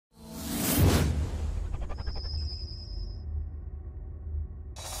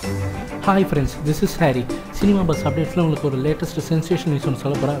Hi friends, this is Harry. Cinema bus அப்டேட்ஸில் உங்களுக்கு ஒரு latest sensation news ஒன்று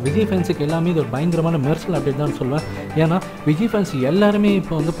சொல்ல போகிறேன். விஜய் ஃபேன்ஸுக்கு எல்லாமே இது ஒரு பயங்கரமான மெர்சல் அப்டேட் தான் சொல்லுவேன். ஏன்னா விஜய் ஃபேன்ஸ் எல்லாருமே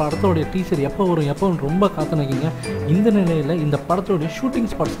இப்போ வந்து படத்தோடைய டீசர் எப்போ வரும் ரொம்ப காத்து நிற்கிங்க. இந்த நிலையில் இந்த படத்தோடைய ஷூட்டிங்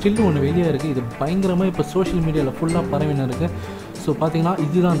ஸ்பாட் ஸ்டில் ஒன்று வெளியே இருக்குது. இது பயங்கரமாக இப்போ சோஷியல் மீடியாவில் ஃபுல்லாக பரவின்னு இருக்குது. ஸோ பார்த்தீங்கன்னா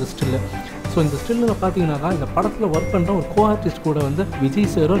இதுதான் அந்த ஸ்டில்லு. ஸோ இந்த ஸ்டில்லில் பார்த்தீங்கன்னாக்கா இந்த படத்தில் ஒர்க் பண்ணுற ஒரு கோ ஆர்டிஸ்ட் கூட வந்து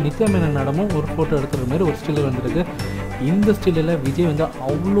விஜய் சாரும் நித்யா மேனன் நடமும் ஒரு ஃபோட்டோ எடுத்துகிற மாதிரி ஒரு ஸ்டில் வந்துருக்கு. இந்த ஸ்டில்லில் விஜய் வந்து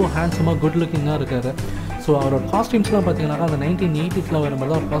அவ்வளோ ஹேண்ட்ஸமாக குட் லுக்கிங்காக இருக்கார். ஸோ அவரோட காஸ்டியூம்ஸ்லாம் பார்த்தீங்கன்னாக்கா அந்த 1980s வர மாதிரி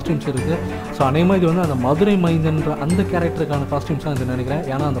தான் ஒரு காஸ்டியூம்ஸ் இருக்குது. ஸோ அதேமாதிரி இது வந்து அந்த மதுரை மைந்தன்ற அந்த கேரக்டருக்கான காஸ்டியூம்ஸ் தான் இது நினைக்கிறேன்.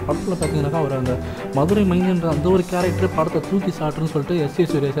 ஏன்னா அந்த படத்தில் பார்த்தீங்கன்னாக்கா அவர் அந்த மதுரை மைந்தன்ற அந்த ஒரு கேரக்டர் படத்தை தூக்கி சாட்டுன்னு சொல்லிட்டு எஸ்.ஏ.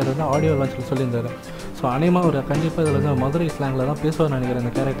 சூர்யா சார் வந்து ஆடியோ லான்ச்சில் சொல்லியிருந்தார். ஸோ அநேகமாக அவர் கண்டிப்பாக இதில் வந்து மதுரை ஸ்லாங்கில் தான் பேசுவார் நினைக்கிறேன்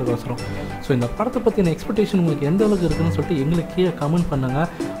இந்த கேரக்டர் அவசரம். ஸோ இந்த படத்தை பற்றின எக்ஸ்பெக்டேஷன் உங்களுக்கு எந்த அளவுக்கு இருக்குன்னு சொல்லிட்டு எங்களுக்கு கீழே கமெண்ட் பண்ணுங்கள்.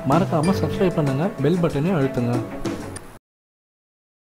 மறக்காமல் சப்ஸ்கிரைப் பண்ணுங்கள், பெல் பட்டனையும் அழுத்துங்க.